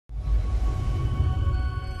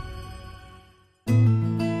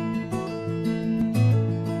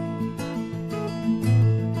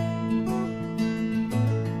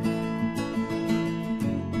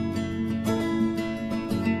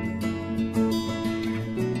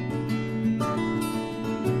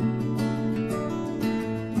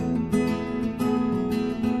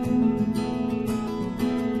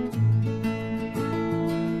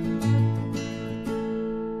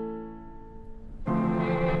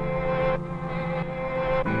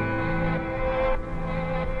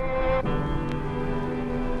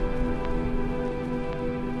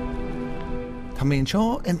Tá mbeadh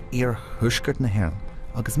seo in ar thuisceart na hÉireann,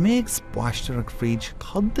 agus méag spáiste ag fríd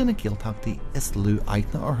cad na Gaeltachtaí is lú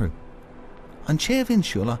aithne orthu. An sé bhíonn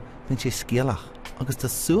siúla bhíonn sé scéalach agus tá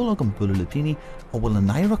súil ag an bula le daoine ó bhfuil an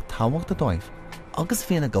éireacht táhacht a dóibh agus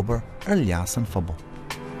bhíonn a gobar ar leas an phobal.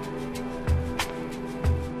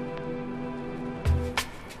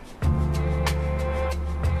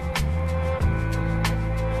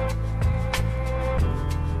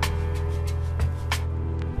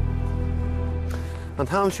 An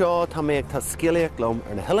tham seo tá méid tá scéalaíoch lom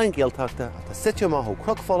ar na Hileán Gaeltachta a tá site má ó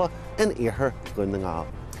crocfála in Iarthar Ghún na Ngáil.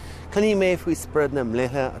 Caní mé faoi spread na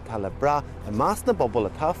mléithe atá le bra I más na bobal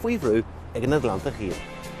atá faoi bhrú ag an Atlanta chiad.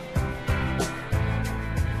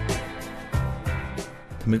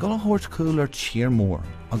 Tá mé gá thuirt cúil ar tír mór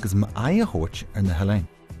agus má a thuirt ar na Hileán.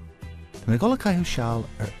 Tá mé gá caiithú seáil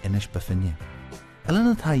ar Inishbofin.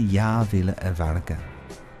 Eile atá bhéile a bharcha.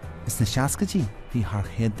 Is na seascatí bhí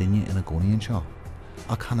th chéad duine ina gcónaíonn seo.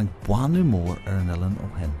 A chanig buanú mór ar an Uilleann ó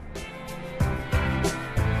shin.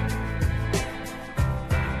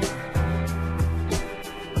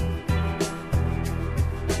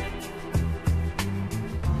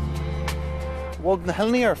 Bhag na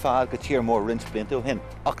Hileánaí ar fáil go tír mór rint blianta ó shin,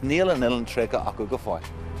 ach níl an Uilleann trécha acu go fáil.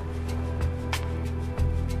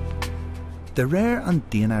 De réir an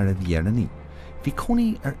daon ar a bhéarnaí, bhí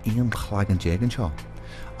conaí ar aon chlágan dégan seo,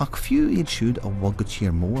 ach fiú iad siúd a bhag go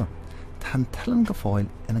tír mór. Tá tileann go fáil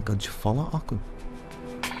ina gcuid fola acu.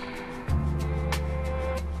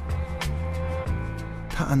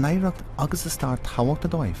 Tá an éireacht agus is stair táhacht a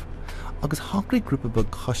dóibh, agus thocraí grúpa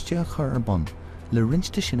bug coiste a chur ar bon le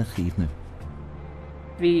rinste sin a chiomhnú.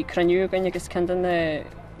 Bhí craniú gan agus cindan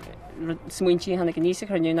na smuintí hanna gníosa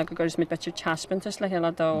craniú na go gur smid betir chaspintas le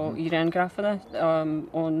heile do Iran grafada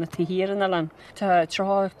ón na tíhíar in Alan. Tá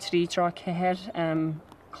trí ceir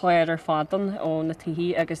chléir ar fadan ó na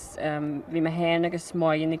tíhí agus bhí me héin agus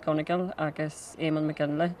máin I Donegal agus éman me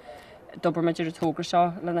ginle. Dobar meidir a tógra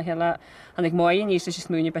seo le na heile. An ag máin níos is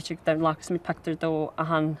smúne betir den lachas mit pectar dó a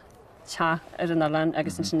han cha ar an Alan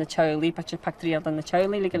agus in sin na teolaí betir pectríal an na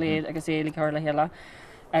teolaí le go léir agus élig ar le heile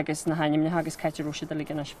agus na haim na agus caiite rúise a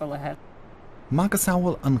ligan as fel head. Mágus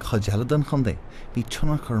áhfuil an chadealadan chundé, bhí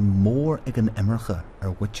tunach chur mór ag an imreacha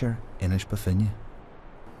ar Witcher Inishbofin.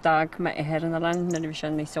 Dag me I héir an Alan na bhí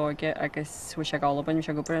sin níos óige agus bhui se gálaban, bhí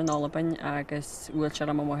se gobar an álaban agus bhfuil se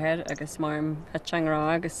am móhéir agus marm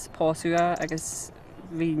hetseangrá agus pósúa agus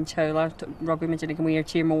bhín teula rugú me go muir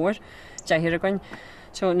tí mór deithir a goin.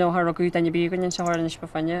 So nó har rugú daine bígan in seáir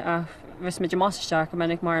Inishbofin a bheits me máisteach go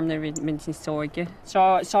minic marm na bhí min níos óige.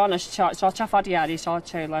 Sá tefadíarí sá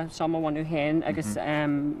teula sá bhhaú héin agus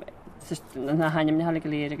na haim na heala go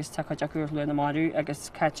léir agus takeadeachúir le na marú agus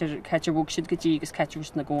caiite bhg siad go dtí agus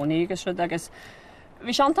caiiteús na gcónaí agus rud agus bhí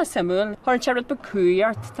seanta simúil thar an tead ba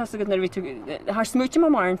cuaart tá go nervví th smúte má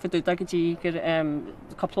marin fa dúta go dtí gur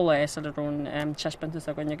coppla leis a rún teispintas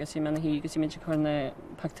a goine agus mena hí agus mé chun na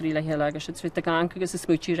pectorí le heile agus si a gang agus is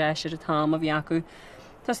smútí reis ar a tám a bhí acu.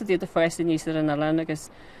 Tás a dtíad a feiste níos ar an Alan agus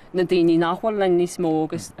na daoine nachhfuil le níos mó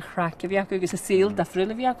agus chreice bhí acu agus a síl de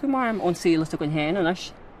friúla bhí acu marm ón sílas a gon héin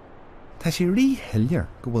anis. Tá sé rí hillir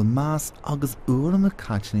go bhfuil más agus uair na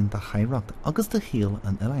caitleín de chaireacht agus de chéal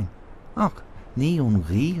an Uilleann. Ach, ní ón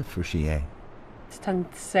rí a fuair sé é. Tá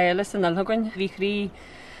sélas an althagain, bhí chrí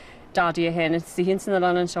dadí a héna sí hinn san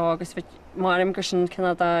Alan seo agus marm gur sin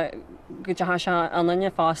Canada go de se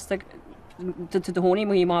anine fásta de hóí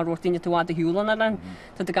mí má rotíine túá a hiúlan Alan,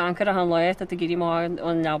 Tá de gancar a an leid a géirí má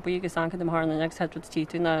an lebaí agus ancha am hána agus heú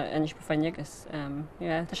tíú na Inishbofin agus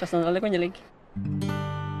tá se an alagaine lig.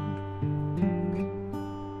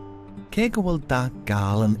 Cé go bhfuil da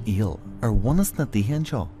gáil an íal ar bhanas na daithéan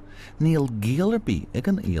seo, níl géal ar bí ag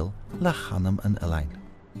an íal le chanam an Uilleann.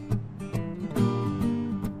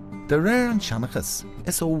 De réir an seanachas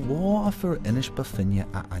is ó bhá a fuair Inishbofin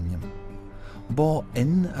a aim. Bá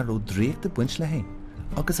in ar ó dréach de buint le hé,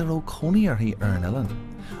 agus ar ó conaíarthaí ar an Uilleann,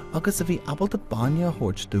 agus a bhí abalta baine a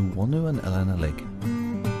thuirt do bhhaú an Uilleann a lig.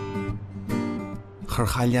 Chur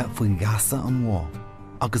chaile faoi gasa an bhá,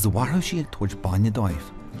 agus bharthú sí ag tuairt baine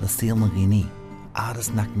dóibh, le síl na ghaoine, agus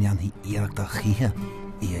nach neanthaí iarachta chithe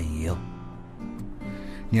I a dhéal.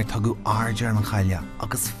 Níor tugadh ardéar an chaile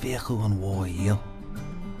agus féchú an bhá dhéal.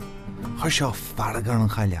 Chur seo farragar an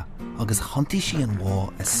chaile agus chuntaí sí an bhá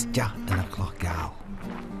is steach ina cloch gáil,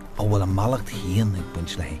 ó bhfuil an malacht híon ag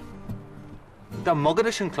buint le hé. Tá mugad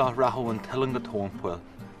is an cloch rathú an tileann go tónpóil,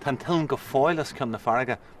 tá tileann go fáil as cin na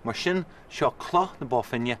farraga, mar sin seo cloch na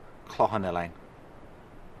Bofinne cloch an Uilleann.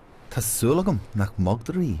 Tá súlagam nach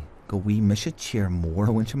mogdarí go bhí mise tíar mór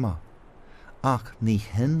a bhainte má, ach ní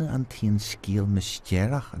hin an tíon scíal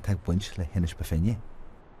mistéireach an teag buint le Inishbofin.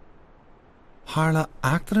 Tharla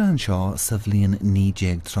actra an seo sa bhliain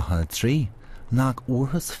 1933 nach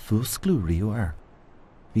uorthas fúsclú riú air.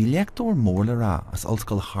 Bhí leachtóir mórla rá as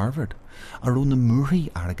Ollscoil Harvard a rú na múthaí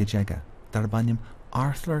airge deige dar banim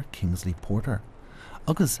Arthur Kingsley Porter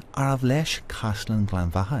agus ar a bhleis Caisleán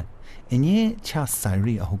Glanmhatha iné teas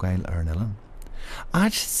saoirí a thugail ar an Uillinn.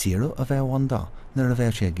 Aid siarú a bheith wanda nar a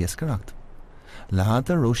bheith sé giscaracht. Lád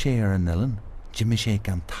a ró sé ar an Uillinn, Jimmy sé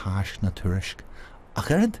gan táis na tuairisc, a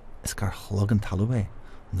chuid is gur chlog an talú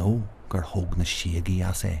nó gur thóg na siagaí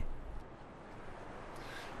as é.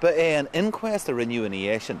 Ba é an inquest a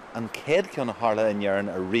renewation an céad ceann na Harla in Dhearn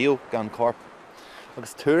a riú gan corp.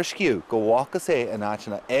 Agus tuairisciú go bhachas é in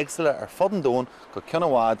áitina éagsile ar fud an dón go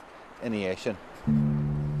ceann ination.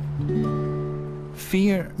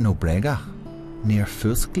 Fíor nó bregach, níor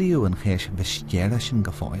fúsclíú an chéis bhsteire sin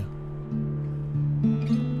go fáil.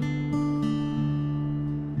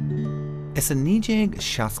 Is a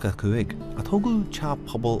 1965 a thógú te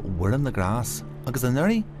pobl uireann na grás agus an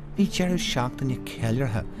nuirí bhí dearú seachtaine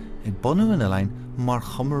ceilirthe ag bunú in Uillinn mar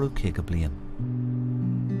chumarú cé go bliain.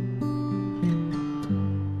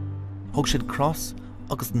 Thug siad cross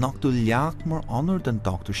agus nachtú leach mar anúir den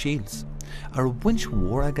Dr. Shields ar bhaint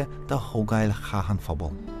mhór aige de thógáil chachan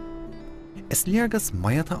phobal. Is léargas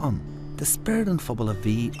maiata an, de spéir an phobal a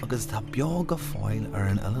bhí agus tá beag go fáil ar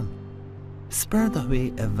an Uillinn. Spéir de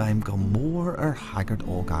bhí a bhaim go mór ar hagart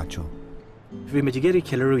ógáiteo. Bhí me géirí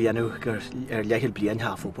ciileú dhéanú gur ar leithil bliain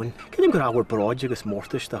thafóbain. Cinim gur áhar bráid agus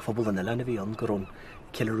mórtais de phobal an Uillinn a bhí an gur an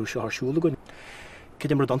ciileú seo arsúla goin.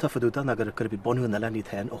 Cinim rodanta fadúta na gur bhí bunú an Uillinn í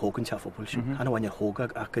thein a hógann teafóbail sin. Anna bhaine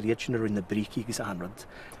hógag a gur réit sin ar na brící agus anrad.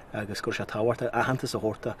 Agus gur sé táhairt a hantas a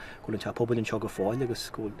hórta go an teapóbail seo go fáil agus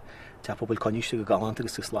go teapóbail coníiste go galanta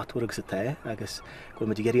agus slatúir agus a té agus go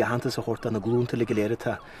me géirí a hantas a hórta na glúnta le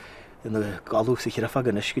léirita in the galú sa chirafa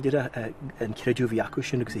gan iscidir an cireadú bhíacu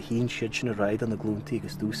sin agus a hín siad sin a raid an na glúntaí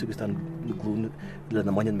agus dús agus an glún le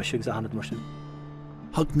na mainin meisigus a hanad mar sin.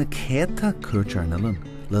 Thug na céadta cuairt ar an Uillinn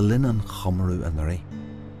le linn an chomarú an nuirí.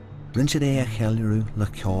 Rinn siad é a cheiliúrú le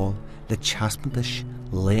ceáil, le teaspantais,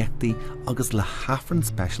 léachtaí agus le hafran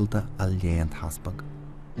speisialta a léan taspag.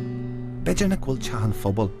 Beidir na bhfuil tean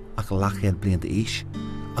phobal ach lachéad blianta is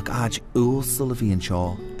ach áid úsal a bhíonn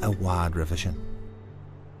seo a bhád roimhe sin.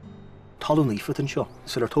 Talún ífat an seo,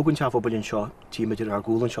 so ar tógann teafóbail seo, tíimeidir ar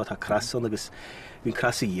gúlann seo tá crasan agus bhín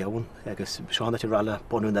crasa dhéann agus seánna rála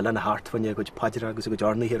bunú na lena harthaine go paidir agus go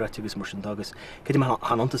dearna hirat agus mar sin agus céidir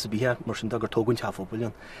hananta a bíthe mar sin gur tógann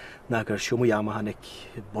teafóbail na gur siúmú ama hanig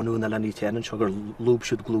bunú na lenaí teann seo gur lúb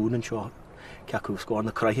siúd glún seo ceacu scór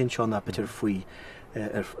na craihann seo na bitir faoi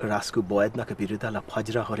ar ascú boid na go bíúda le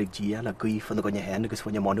paidir a chorig dí le gaoh na gonne hen agus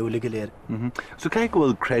fanne manú le go léir. So cé go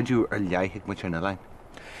bhfuil creidú ar leithic mu sin Uillinn?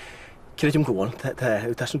 Ciidim goháil,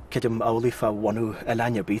 tá sin ciidim álaí fá bhainú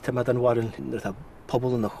Uillinn bíta me an bhhain tá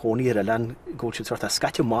pobl na chonaí ar Uillinn ggóil sin sort a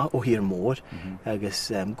scaitte má ó hir mór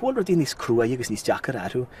agus ggóil ar níos cruaí agus níos deachar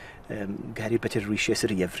airú gaiirí bitir rí sé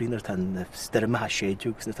ar dhéhrín ar tan stirma a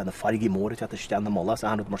séideú agus na farigí mór te stean na molas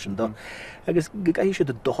anad mar sin dó. Agus gaithí sé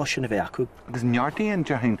do dó sin a bheith acu. Agus neartaí an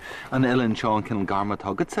dearthain an Uillinn seo an cin garma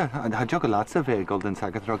tugadsa, a tá deag go lása bheith golden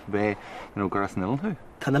sagadrach bheith gras an Uillinn thu.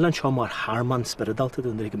 Tá Uillinn seo mar Harman spiridalta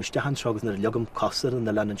dún go meistehan seo agus na legum cosar an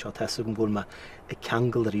Uillinn seo teasa go bhfuil me i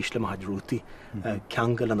ceangal ar ísle a rútaí,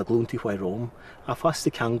 ceangal an na glúntaí fáid Róm, a fast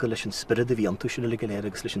i ceangal leis an spirid a bhí antú sin le léir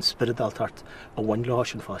agus leis an spiridaltart a bhain lá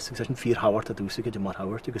sin fast, agus an fír háhart a dúsa go mar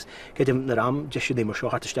háhart agus céidim na rám de sin é mar seo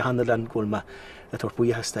hartiste na Uillinn ghfuil me a tar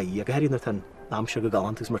buí hestaí a gaiirí tan nám se go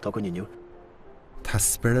galantas mar tugann inniu. Tá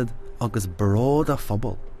spirid agus bród a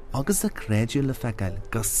phobal agus a creidú le feiceáil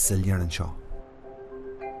go sillar an seo.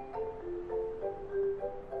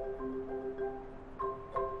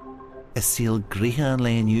 Is síl gríthe an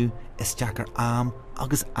léonniu is deachar am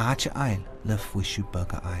agus áite ail le fuisiú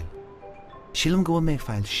bug a ail. Sílam go méid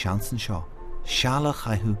fáil seansan seo, seala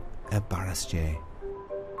chaithú a baras dé.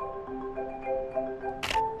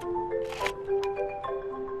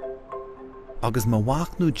 Agus má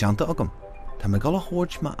bhaachnú deanta agam, tá me gala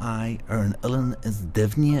chóirt má ai ar an Uillinn is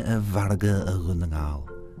dimhne a bharga a Donegal,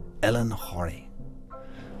 Uillinn Choirí.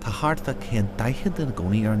 Tá hart a cé daiche den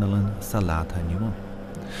gcónaí ar an Uillinn sa látha nniuan.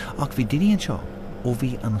 Ach bhí daine seo ó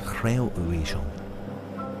bhí an chréil uí seo.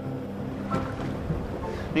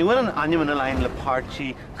 Ní bhfuil an aim in Uillinn le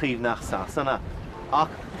páirtí chríomhnach sasanna,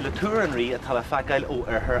 ach le túr an rí a tal feiceáil ó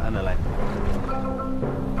arthar an Uillinn.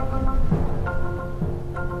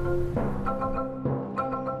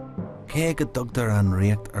 Cé go dugtar an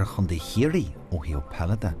réacht ar chun de chéirí ó hío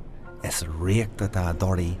pellada, is réachta a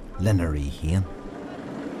doirí linnarí hían.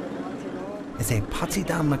 Is é patí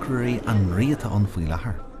dá macruí an riata an faoi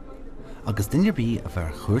lethar. Agus duine bí a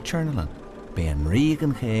bheith chuirtear na Uillinn, ben ríg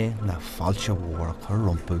an ché le fáilte mhór chu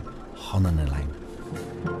rompu honna na lein.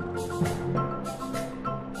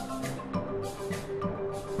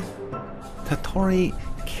 Tá Tory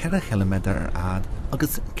 4 kilometr ad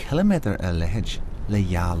agus kilometr a lehéid le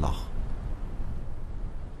Bhealach.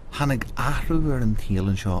 Hannig ahrú an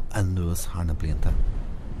tíalann seo a nuas hána blianta.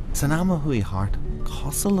 San ama hui hart,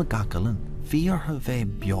 cosal le gacalin, bhí ortha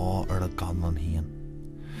bheith beá ar a ganlan hían.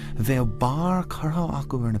 Bheith bar curtha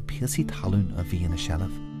acu ar na piasí talún a bhí na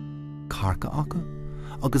shelf. Carca acu,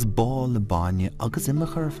 agus bá le baine agus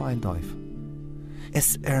imachar fáil dáibh.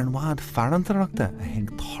 Is an wad farantarachta a hing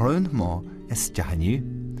thorún má is deaniu.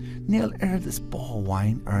 Níl is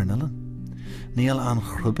báhhain ar nilan. Níl an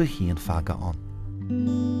chrubbe hían faga an.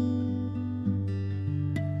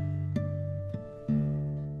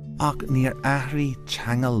 Ach níor ahraí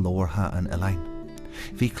teangal lórtha an ilainn.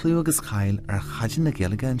 Bhí clú agus chail ar chaidir na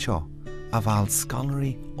Gaeilge an seo a bhail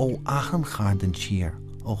scalarí ó achan cháin den tír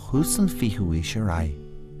ó chúsan fichuí se rai.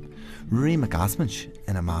 Ruí me gasmint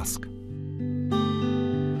ina másc.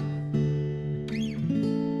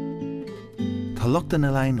 Tá lucht an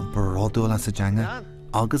ilainn brodóla sa deanga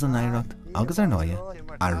agus an éireacht agus ar náide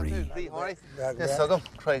a rí. Yes, sugam,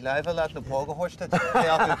 cry live a lad na póga horsta.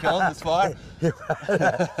 Acu ceann is far.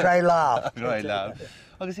 Cry laugh. Cry live.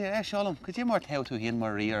 Agus Seolum, could you more tell to him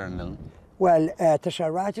mar rí ar an lil? Well, tá sé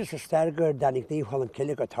ráidir sa stargur danig ní cholan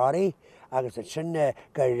cilig go Tory, agus a sin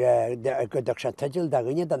gur dag sé tidir da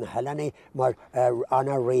rinne dan helani mar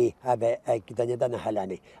anna rí a bheith ag danne dan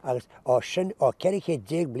helani. Agus ó sin ó ceriché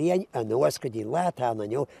dig blian a nuas go dí le tá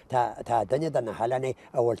anniu tá danne dan helani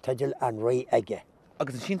a bhfuil tidir an rí aige.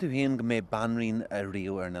 Agus sin tú híon go mé banrín a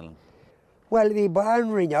ríú ar nil. Well, bhí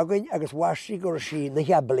banrín againn agus wasí gur sí na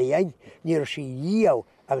he blian, níor sí dío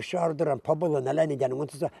agus seáidir an pobl an eile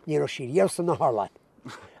deanúnta níor sí dío san na Harlan.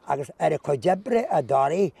 Agus ar a coidebre a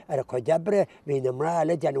darí ar a coidebre hí na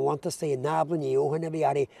mráile deanúnta sa náblan í óhanna bhí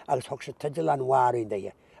arí agus thug sé tidir an mhárin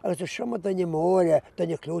daige. Agus a sioma danne mór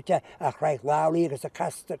danne clúte a chraich láí agus a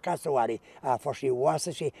casáí a for sí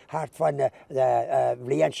wasa sí hart fan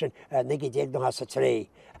bblian sin nigi déag nó sa trí.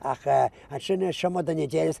 Ach an sinna sioma danne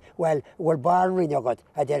déiris, well, bhfuil barrin agad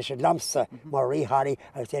a déir sé lamsa mar ríthaí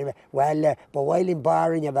agus déir well, bhhailín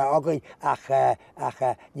barrin a bheith againn ach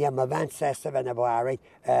ní a bhain sesta bheith na bharin,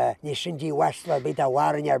 ní sin dí westla bit a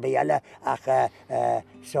bharin ar bhéile ach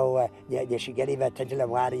so ní sé geirí bheith tidir le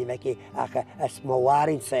bharin meici ach is má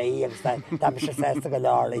bharin sé agus tá sé sesta go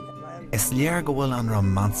láirlaí. Is léar go bhfuil an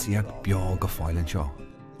romansiaach beag go fáilann seo.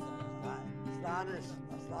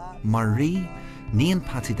 Mar rí, níon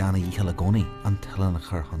patí dána íchel a gcónaí an tuileann a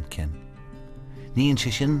chur cin. Níon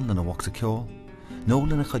sé sin lena bhachta ceol, nó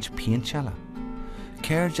lena chuid peanseala.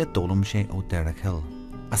 Céir de dólam sé ó Deireg Hill,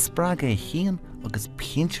 a sprág é chéan agus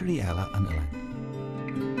peansearí eile an ilainn.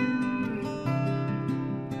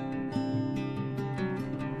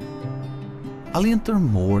 Alíontar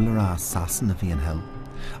mór le rá sasan a bhíon Hill,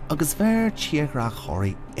 agus bheir tíoghra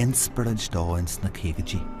choirí inspirid dáins na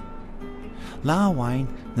céigetí. Lá bhain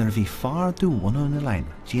nar bhí far dúhana na lein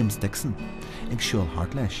James Dixon ag siúil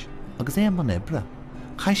hart leis, agus é man ibre,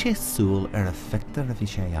 chai sé súil ar a fictar a bhí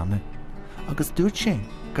sé dhéanamh, agus dúirt sé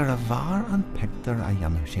gur a bhar an pictar a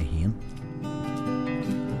dhéanamh sé híon.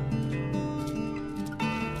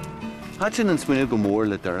 Had sin an smuine go mór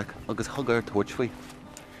le Deireg agus thugar tuairtfaoi.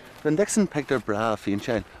 Ran Dixon pictar bra a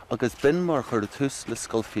fionseil agus bin mar chuir tús le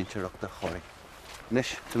scoil fionseachta choirí.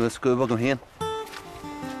 Nis, tu mu scúba go héan.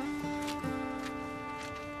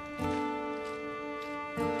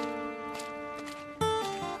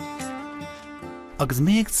 Agus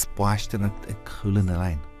méid spáisteannacht ag coolla na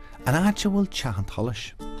lein, an áite bhfuil teachan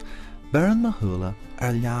talis. Beran na thula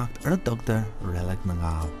ar leacht ar a dugtar rilag na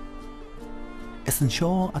ngáil. Is an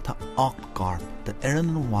seo atá 8 garp de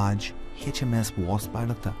iran an bháid HMS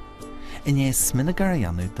Wasbaileachta. Iné sminigar a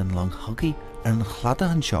dhéanú den long thugaí ar an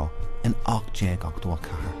chlada an seo in 8-8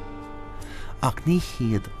 cahar. Ach ní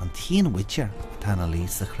chiad an tíon whitear atá na lí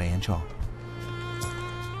sa chré an seo.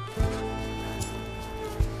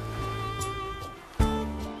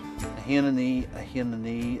 Híanaí, a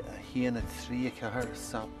híana trí a cethir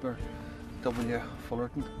Sapper W.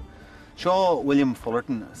 Fullerton. Seo William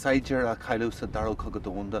Fullerton, Saidir a cailú sa Darrell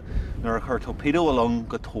Cogadonda, nar a chur torpedo along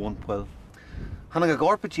go tón puil. Hanna go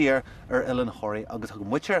gorpatíir ar Ellen Horry agus go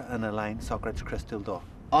muitir in a lein Socrates Crystal dó.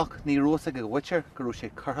 Ach ní rosa go muitir gurú sé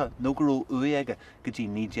curtha nó gurú uaige go dtí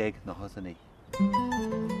níéag na hosaní.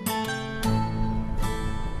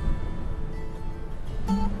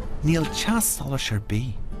 Níl teas solas ar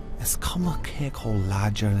bí. Is cuma céag ó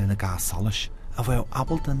láidir lena gás solas a bhfuil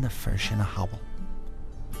abalta na fir sin a habal.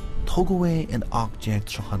 Tug away in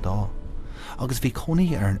 8-3 dá, agus bhí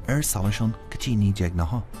Conall ar an salaisiún go dtí ní déag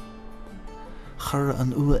natha. Chur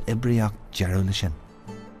an ua ibriach dearú le sin.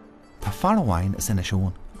 Tá fear amháin is ina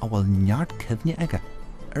siún a bhfuil neart cibhne aige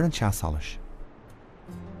ar an teas salais.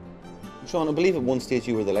 Sean, I believe at one stage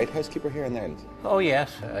you were the lighthouse keeper here in Ireland. Oh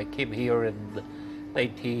yes, I came here in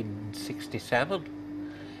 1967.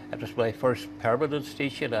 It was my first permanent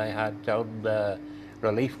station. I had done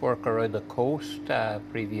relief work around the coast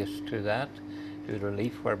previous to that, doing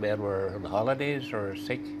relief where men were on holidays or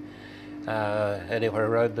sick, anywhere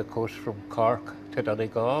around the coast from Cork to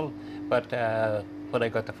Donegal. But when I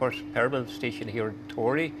got the first permanent station here in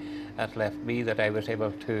Tory, it left me that I was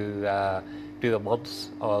able to do a month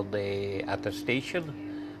at the station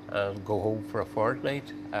and go home for a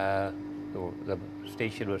fortnight. The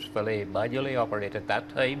station was fully manually operated at that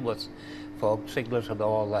time with fog signals and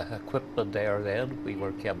all the equipment there then. We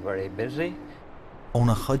were kept very busy.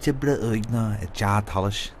 Óna chuide bre uigna I dead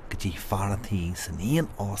talais go dtí faratí san íon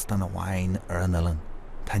ostan a bhain ar an uileán.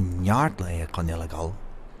 Tá neart le Conall Ó.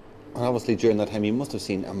 And obviously during that time you must have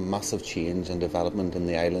seen a massive change and development in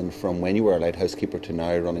the island from when you were a lighthouse keeper to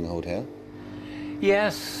now running a hotel.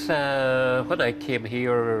 Yes, when I came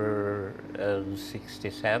here in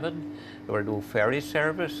 '67, there were no ferry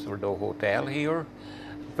service, there were no hotel here.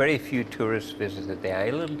 Very few tourists visited the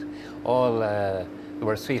island. There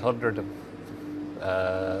were 300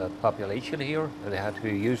 population here, and they had to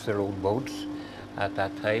use their own boats at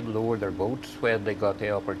that time, lower their boats when they got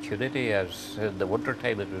the opportunity, as in the winter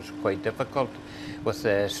time it was quite difficult with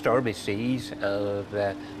the stormy seas, and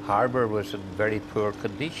the harbour was in very poor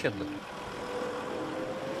condition.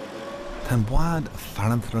 Tá bhád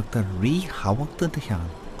fearantarachta rí-hahabhachta de cheann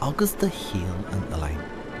agus de chéal an uileán.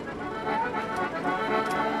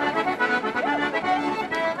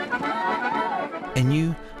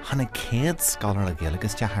 Inniu chana céad scalar a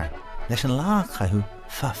Gaelagus deathair leis an lá chaithú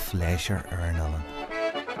fa phléisiir ar an uileán.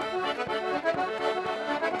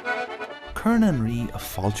 Cuireann an rí a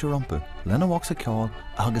fáilte rompu lena bhach sa ceáil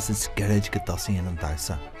agus is scirid go dosaíonn an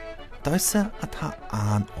damhsa. Damhsa atá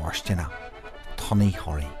an orsteanna, Tunaí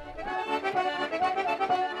Thorí.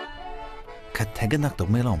 Ca teganach do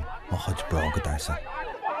mélum má chuid brá go damhsa.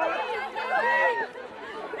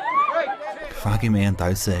 Fágaí mé an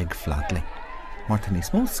damhsa ag fladlaí, mar tá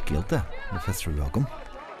níos mó scialta le festar rugam.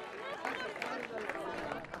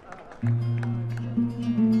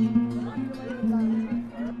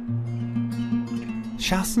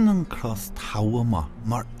 Seasan an cros taua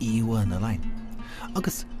mar íwa na lein,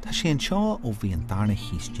 agus tá sé an seo ó bhí an darna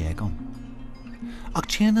híos déagam. Ach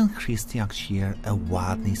téan an chríostaíocht siar a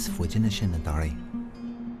bhád níos fuideanna sin na darí.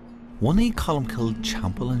 Bhunaí colmcil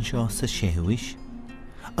teampall an seo sa séhuis,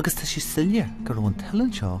 agus tá sé suille gur bhain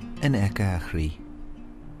tillan seo in aice a chrí.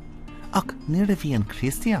 Ach níor a bhí an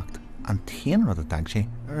chríostaíocht an taon rud a dag sé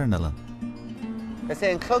ar an uileán. I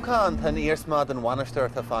say an clocán tan írsmad an bhainisteir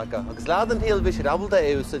tá fága, agus lád an taobh bhí sé abalda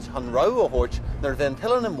éúsid an rá ó thuirt nar bhein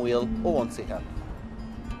tillan an mhuil ó bhainsaithe.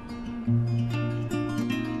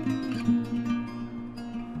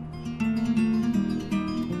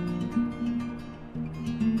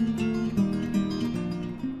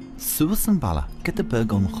 Suas an balla go a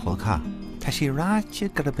bug an chlogha, tá sé ráite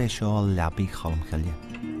gur a bheith seo leabaí cholmchilne.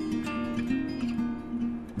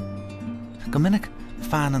 Go minic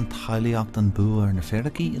fan an tálaíocht an búar na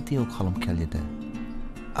feirigí a dío cholmchilne de.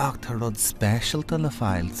 Ach tá rud spéisialta le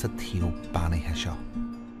fáil sa tío banaithe seo.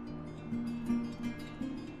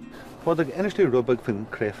 What ag inistú rubag fan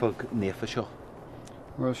créfag néfa seo?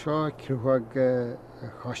 Well, seo cruthag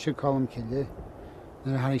choiste cholmchilne,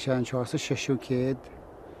 na hanig sé an seo sa seisiú céad,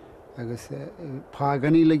 agus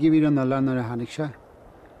páganí le gibhí an uileán ar a hanig se,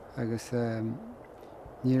 agus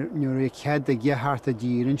níor cead a gheartt a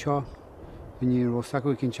dír an seo, ní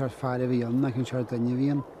rosaach cinn seart fearr a bhí anna cinn seart daine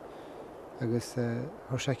bhíon, agus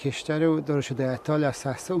thuair sé cistearú dúir sé d'étáil a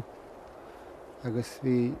sasú, agus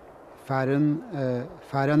bhí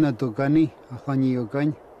fearan na duganí a chláinní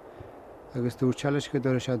ugain, agus dúirtealas go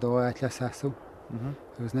dúir sé dó éit le sasú.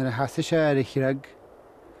 Agus nar a hasasa sé ar a chireag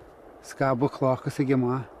scabú chláchas a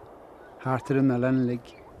gimá, háartar an uileán lig.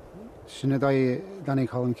 Sinna danig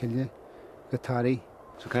cholmchilne go tarí.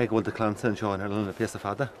 So cai go bhfuil de clansa an seo an uileán le fiesta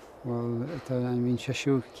fada? Well, tá an bhín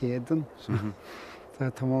seisiú céadan.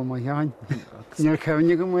 Tá tamá má theáin. Níor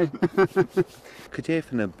cebhne go mhail. Could you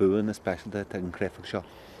fan a buin na specialta ag an créfag seo?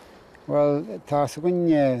 Well, tá sa gon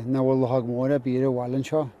na bhfuil lethag móra bíar a bhhailin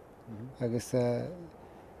seo, agus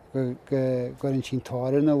gur an sin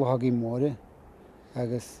táir na lethagaí móra,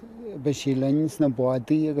 agus be sí lins na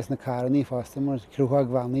bádaí agus na carnaí fásta mar cruthag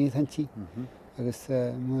bhanaí tantí. Agus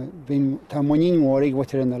tá muín móra ag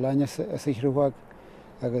bhatar an uileán a sa cruthag,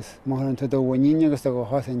 agus mar an do bhaín agus do go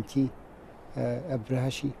hasantí a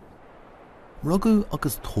brehaisi. Rugu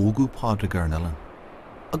agus tógu pádragar an Ilan,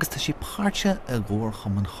 agus tá sé páirte a ghór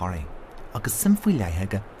chum an choraí, agus simfuí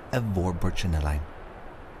leithéige a bhórburt sin Ilainn.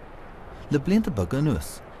 Le blianta baga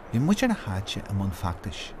nuas, bhí muid ar a háite am an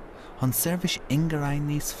factais, hon service ingaráin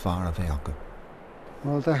níos fearr a bheith acu.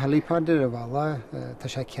 Well, tá helipad ar a bhela, tá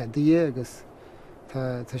sé ceadaí agus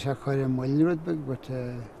tá sé chuir muilrúd bag, but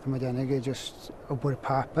tá ma déanaige just obair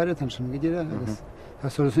pápar tan sin gidíire agus tá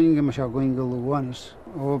solasúin go me se going go luhanas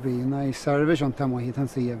ó bhí na service an tam hí tan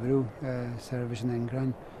sa dhéhrú service an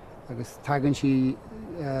Ingrain agus tagann si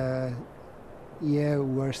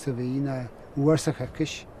uair sa bhí na uair sa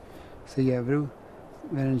chacais sa dhéhrú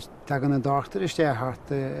tagan na dáchtar is té hart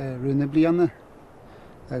rúna blianana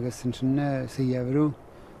agus sin sa dhéhrú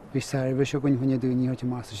bhí service a gin chunne dúní háte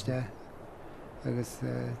más isté agus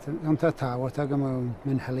an tá táhairt aga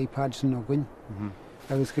min helipad san ógain.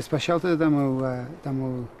 Agus go speisialta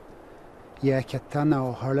damo cetan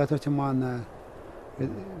ó hálatar má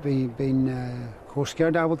bhín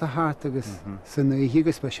cósceir dábal a háart agus san nuí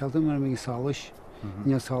go speisialta mar mé sális.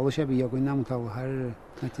 Ní sális a bhí again am táthir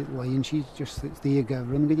laonn si tí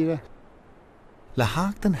gabhrann go dtíre. Le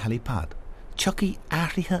hácht an helipad, tucaí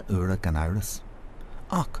áirithe uaire gan áras.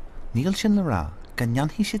 Ach, níl sin le rá gan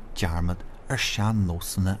neanhí si dearmad ar sean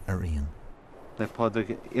nósanna a rion. Le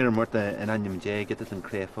pádraig ar mórta in anim dé get an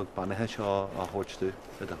créfog banathe seo a thuirtú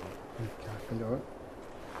le a Ceacha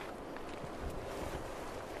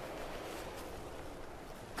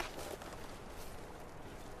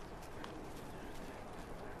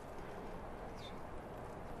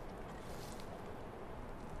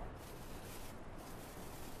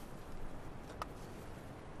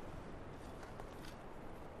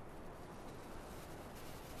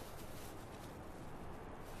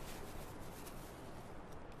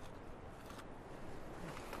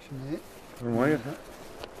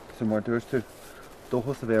Sa mór dúirs tú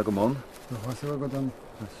dóchas a bheith go món Dochas go don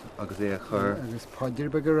agus é chur agus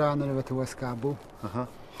páidir be go rán ar a bheith tú scabú.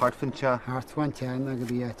 Hartfinn te Harthain tean agus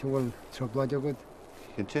bhí túhfuil troblaid agad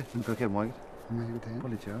cinnte an go céim máid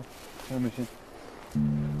Bhí te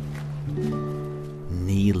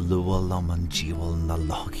Ní lual am an díbhal na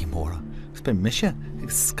lágaí móra. Gus be mise ag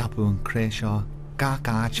scapú an cré seo ga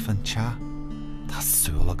áit fan te. Tá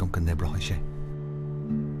súla agam go nibreáid sé.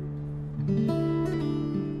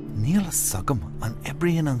 Níl a sagam an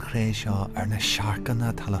ibrion an cré seo ar na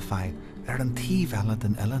seacanna talafáid ar an tíbhela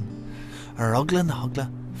den Ilan. Ar agla na hagla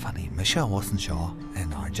fan í mise ósan seo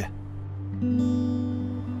in áide.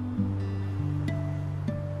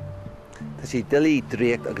 Tá sí dilí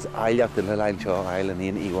dréacht agus aileach den lein seo eile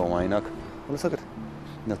íon íháinach. Bhfuil agad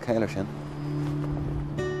níl céilir sin.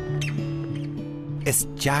 Is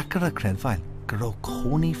deacar a credmhail go raibh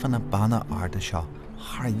cónaí fan na banna arda seo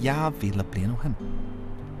thar bhíle blian ó hin.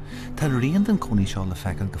 Tá rion den cónaí seo le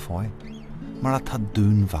feicil go fáil, mar a tá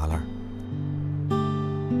dún bhalar.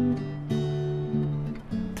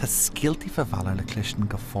 Tá scialtaí fa bhalar le clisin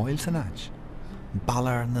go fáil san áit,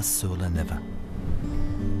 balar na súla nibhe.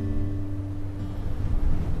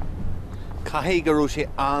 Caithí go raibh sé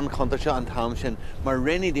an contairte an tam sin mar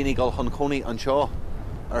rinne daoine gáil chun cónaí an seo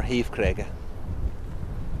ar thaobh créige.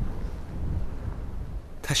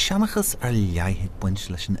 Tá seanachas ar leithéigh buint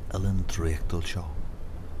leis an Ilan dréachtal seo,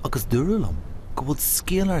 agus dúrúlam go bhfuil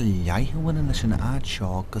scéal ar leithhhaine leis an áid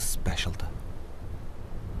seo go speisialta.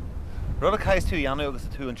 Rud a caiis tú dheanú agus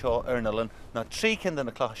tú an seo ar an Ilan ná trí cinn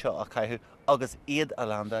na cloch seo a caiithú agus iad a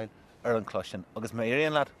landail ar an cloisin agus mar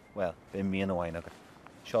éiríonn leat, well, bhí míon amháin agad.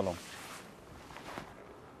 Seo lom.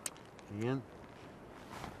 Ian.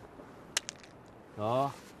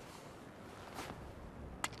 Dá.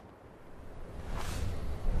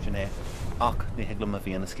 Sinné, ach ní heaglam a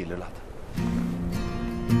bhíon a scílir leat.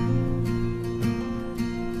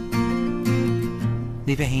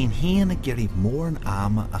 Ní bheith haon haon a geirí mór an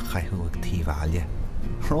ama a chaithú ag tíomháile,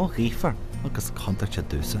 rá ghífar agus contairte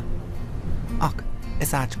dúsa. Ach,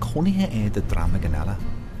 is áit cónaithe é de drama gan eile,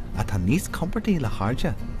 a tá níos comportaí le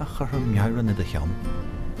háirde a chur meabhrann na de cheann.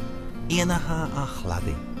 Éanathe a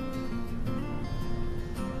chladaí.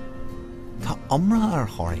 Tá iomra ar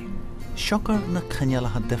choirí, seocar na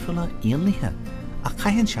cinnealatha difriúla aonlaithe a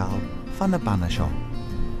caitheann seáil fan na banna seo.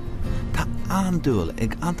 Tá andúil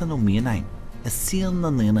ag antan ó mianain is síl na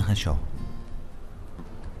néanathe seo.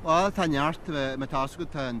 Well, tá neart me tasú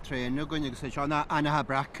tá an tréine goin agus sé seánna anathe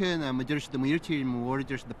bracha na mu dúir do muirtíí mór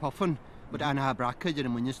dúir de pofan, bud anathe bracha de na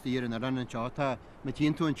munistíir an ran an seo tá me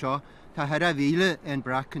tíon tú an seo tá head a bhíle an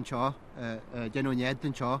brach an seo denónéad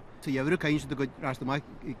an seo. Tá dhéhru caiin go rasta mai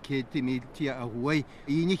cé mítí a thuai.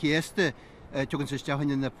 Íine chéasta tugann sa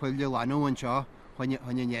stehaine na puile leanú an seo chuine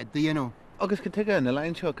néad dhéanú. Agus go tuige na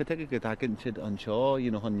lein seo go tuige go daginn siad an seo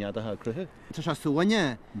hon neadathe cruthe. Tá se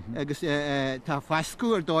súine agus tá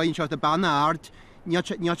fascú ar dóinn seo a banna ard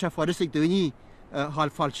ní se forras ag dúní hall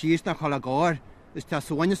fáil síos nach chola gáir, is tá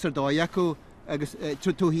súine ar dói acu agus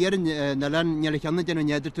tú hir na len neal cheanna déanú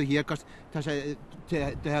neidir tú hir tá sé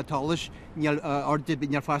talis ordi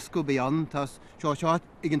near fascú be an tá seo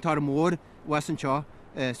ag an tar mór wesan seo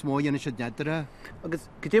smóine se nedra. Agus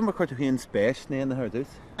go dé mar chuirtú híon spéis né na thuús?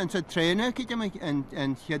 An sa tréine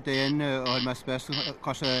an chiaadéin ó me spé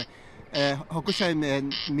thugus sé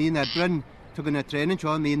mí brenn tu gan na tréine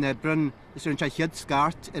seo mí brenn is an chiad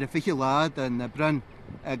scarт ar a fiche lád an brenn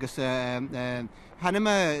agus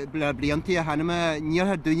hanime blianttí a hanime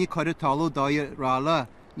níor dúine choir talú dóir rála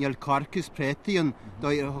níl carcus prétaí an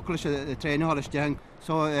thula sé tréine hálasteang.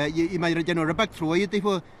 So I mai déanú rubach troid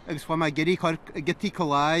fu agus fá geirí getí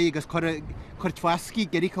choláid agus chuir twascí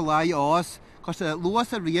geirí choláid ás cos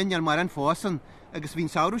luas a rion ar mar an fósan agus bhín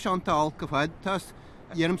saoú seánta al go fad tas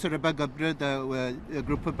dhéanam sa rubach gabre a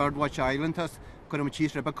grúpa Birdwatch Island tas chuir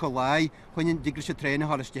tíos rubach choláid chuinn digla sé tréine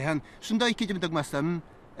hálastean. Sun dá cíidir dag me sam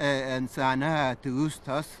an sana túús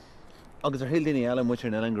tas. Agus ar hildíine eile muir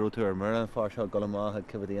an eile grútú ar mar an fá seo golamáthe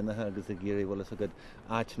cibhdaanathe agus a géirí bhla a go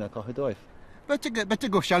áitna cothadóibh. Bete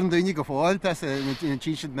go sean dúine go fáil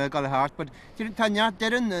tí siad me gal hart, but táneart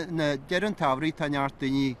dean táhraí táneart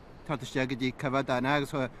duine táiste go dtí cehad ana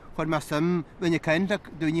agus chuir me sam bhaine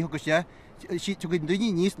caiinteach dúine thugus sé si tu gon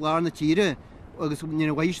duine níos lá na tíre agus ní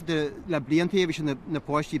bhhaise le blianttí bhí sin na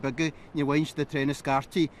póistí bege ní bhhains de tréna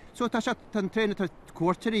scartaí. So tá se tan tréna tá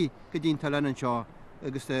cuairtaí go dtíon tal an seo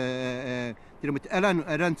agus eile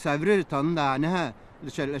ar an saibhre tan anathe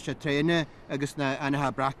leis sé tréine agus na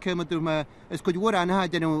anathe bracha ma dúma is go dúir anathe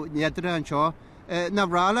déanú neidir an seo na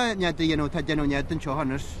bhrála neidir tá déanú neidir an seo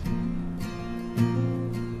hanas.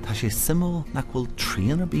 Tá sé simú nach bhfuil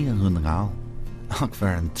tríanar bí an hún gáil ach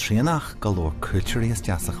bhar an tríanach go leor cultúirí is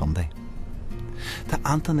deasa chundé. Tá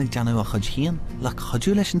antan ag deanú a chud híon le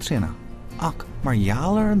chodú leis an tríanach ach mar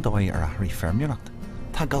gheallar an dóid ar a thraí fermiúnacht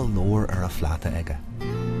tá go leor ar a phláta aige.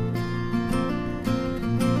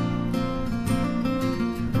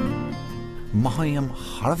 Maitham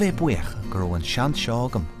Harbheith buich gur an sean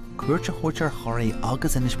seágam cuairte chuirtear choirí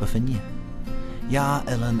agus Inishbofin. Ja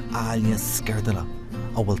ilan áile scirdala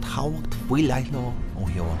a bhfuil táhacht bhuail leithló ó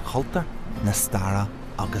heo an choltar na stara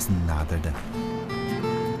agus nádarde.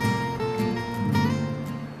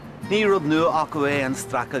 Ní rud nua acu é an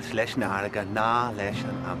stracail leis na airige ná leis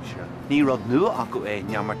an amsere. Ní rud nua acu é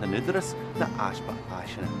neamart na nudaras na aspa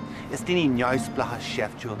áisina. Is daoine neamhs blatha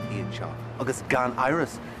seiftiúil iad seo. Agus gan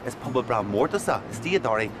iris is pobl bra mórtasa is tí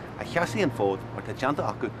adáirí a cheasaí an fód mar tá deanta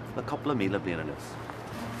acu le coppla míle bliana nus.